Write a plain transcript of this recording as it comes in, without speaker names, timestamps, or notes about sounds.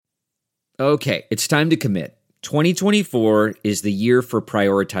Okay, it's time to commit. 2024 is the year for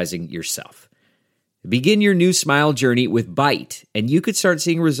prioritizing yourself. Begin your new smile journey with Byte, and you could start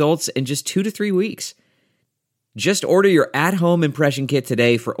seeing results in just 2 to 3 weeks. Just order your at-home impression kit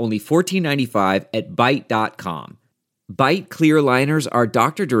today for only $14.95 at Byte.com. Byte clear liners are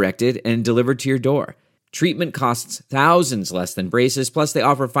doctor-directed and delivered to your door. Treatment costs thousands less than braces, plus they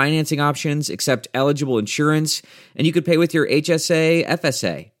offer financing options, accept eligible insurance, and you could pay with your HSA,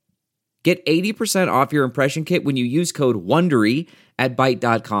 FSA. Get 80% off your impression kit when you use code WONDERY at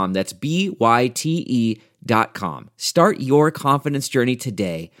Byte.com. That's BYTE.com. Start your confidence journey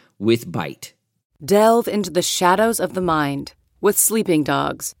today with Byte. Delve into the shadows of the mind with Sleeping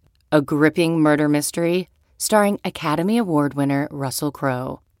Dogs, a gripping murder mystery starring Academy Award winner Russell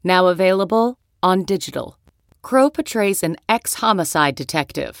Crowe. Now available on digital. Crowe portrays an ex-homicide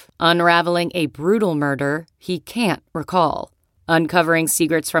detective unraveling a brutal murder he can't recall. Uncovering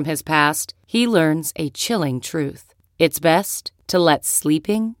secrets from his past, he learns a chilling truth. It's best to let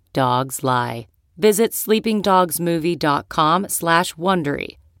sleeping dogs lie. Visit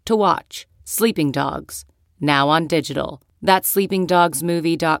sleepingdogsmovie.com/Wondery to watch Sleeping Dogs, now on digital. That's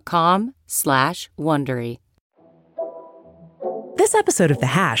sleepingdogsmovie.com/Wondery. This episode of The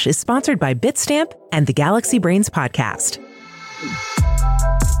Hash is sponsored by Bitstamp and the Galaxy Brains podcast.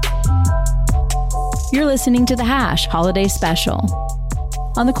 You're listening to The Hash Holiday Special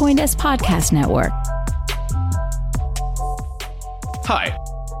on the CoinDesk Podcast Network. Hi,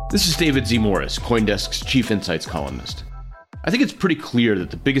 this is David Z. Morris, CoinDesk's Chief Insights columnist. I think it's pretty clear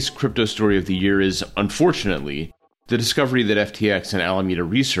that the biggest crypto story of the year is, unfortunately, the discovery that FTX and Alameda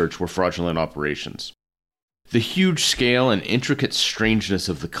Research were fraudulent operations. The huge scale and intricate strangeness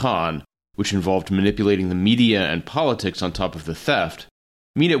of the con, which involved manipulating the media and politics on top of the theft,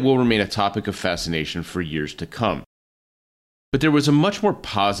 mean it will remain a topic of fascination for years to come. But there was a much more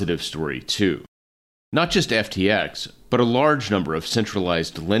positive story, too. Not just FTX, but a large number of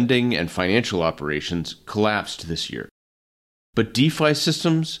centralized lending and financial operations collapsed this year. But DeFi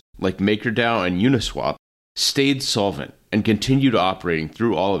systems, like MakerDAO and Uniswap, stayed solvent and continued operating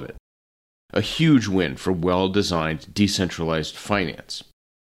through all of it. A huge win for well-designed, decentralized finance.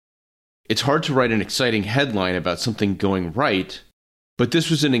 It's hard to write an exciting headline about something going right, but this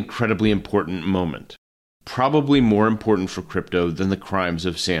was an incredibly important moment. Probably more important for crypto than the crimes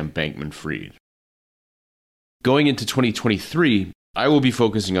of Sam Bankman-Fried. Going into 2023, I will be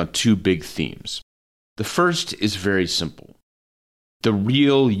focusing on 2 big themes. The first is very simple. The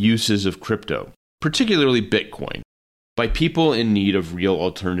real uses of crypto, particularly Bitcoin, by people in need of real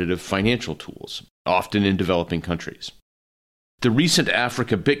alternative financial tools, often in developing countries. The recent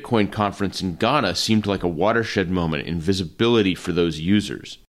Africa Bitcoin conference in Ghana seemed like a watershed moment in visibility for those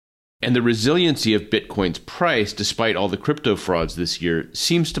users. And the resiliency of Bitcoin's price, despite all the crypto frauds this year,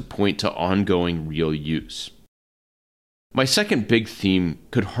 seems to point to ongoing real use. My second big theme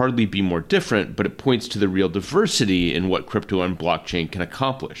could hardly be more different, but it points to the real diversity in what crypto and blockchain can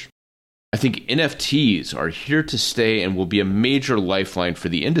accomplish. I think NFTs are here to stay and will be a major lifeline for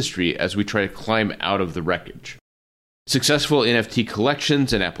the industry as we try to climb out of the wreckage. Successful NFT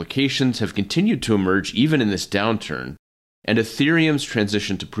collections and applications have continued to emerge even in this downturn, and Ethereum's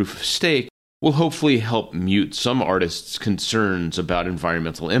transition to proof of stake will hopefully help mute some artists' concerns about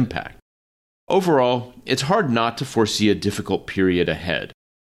environmental impact. Overall, it's hard not to foresee a difficult period ahead.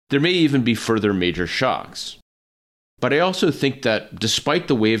 There may even be further major shocks. But I also think that, despite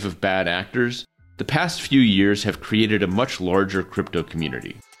the wave of bad actors, the past few years have created a much larger crypto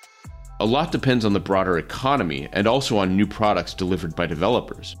community. A lot depends on the broader economy and also on new products delivered by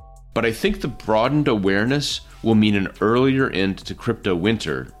developers. But I think the broadened awareness will mean an earlier end to crypto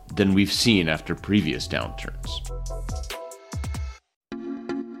winter than we've seen after previous downturns.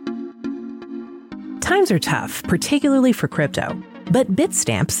 Times are tough, particularly for crypto, but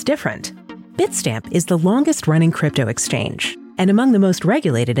Bitstamp's different. Bitstamp is the longest-running crypto exchange and among the most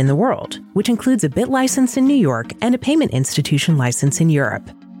regulated in the world, which includes a Bit license in New York and a payment institution license in Europe.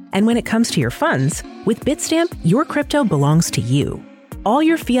 And when it comes to your funds, with Bitstamp, your crypto belongs to you. All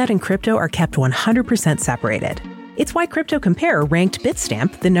your fiat and crypto are kept 100% separated. It's why Crypto Compare ranked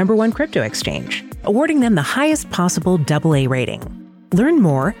Bitstamp the #1 crypto exchange, awarding them the highest possible AA rating. Learn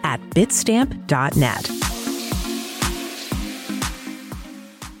more at bitstamp.net.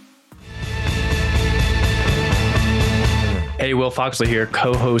 Hey, Will Foxley here,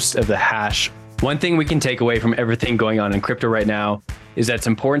 co-host of The Hash. One thing we can take away from everything going on in crypto right now is that it's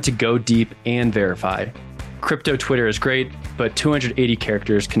important to go deep and verify. Crypto Twitter is great, but 280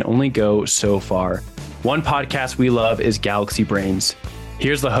 characters can only go so far. One podcast we love is Galaxy Brains.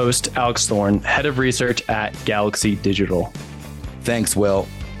 Here's the host, Alex Thorne, head of research at Galaxy Digital. Thanks, Will.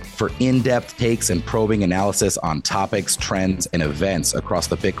 For in-depth takes and probing analysis on topics, trends, and events across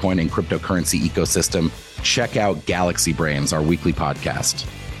the Bitcoin and cryptocurrency ecosystem, check out Galaxy Brains, our weekly podcast.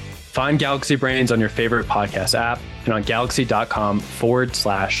 Find Galaxy Brains on your favorite podcast app and on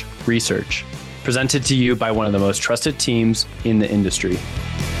galaxy.com/research. Presented to you by one of the most trusted teams in the industry.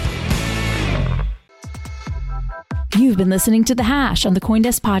 You've been listening to The Hash on the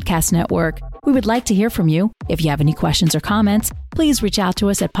CoinDesk Podcast Network. We would like to hear from you. If you have any questions or comments, please reach out to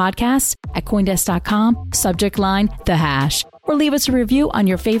us at podcasts@coindesk.com, subject line The Hash, or leave us a review on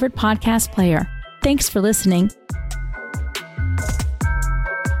your favorite podcast player. Thanks for listening.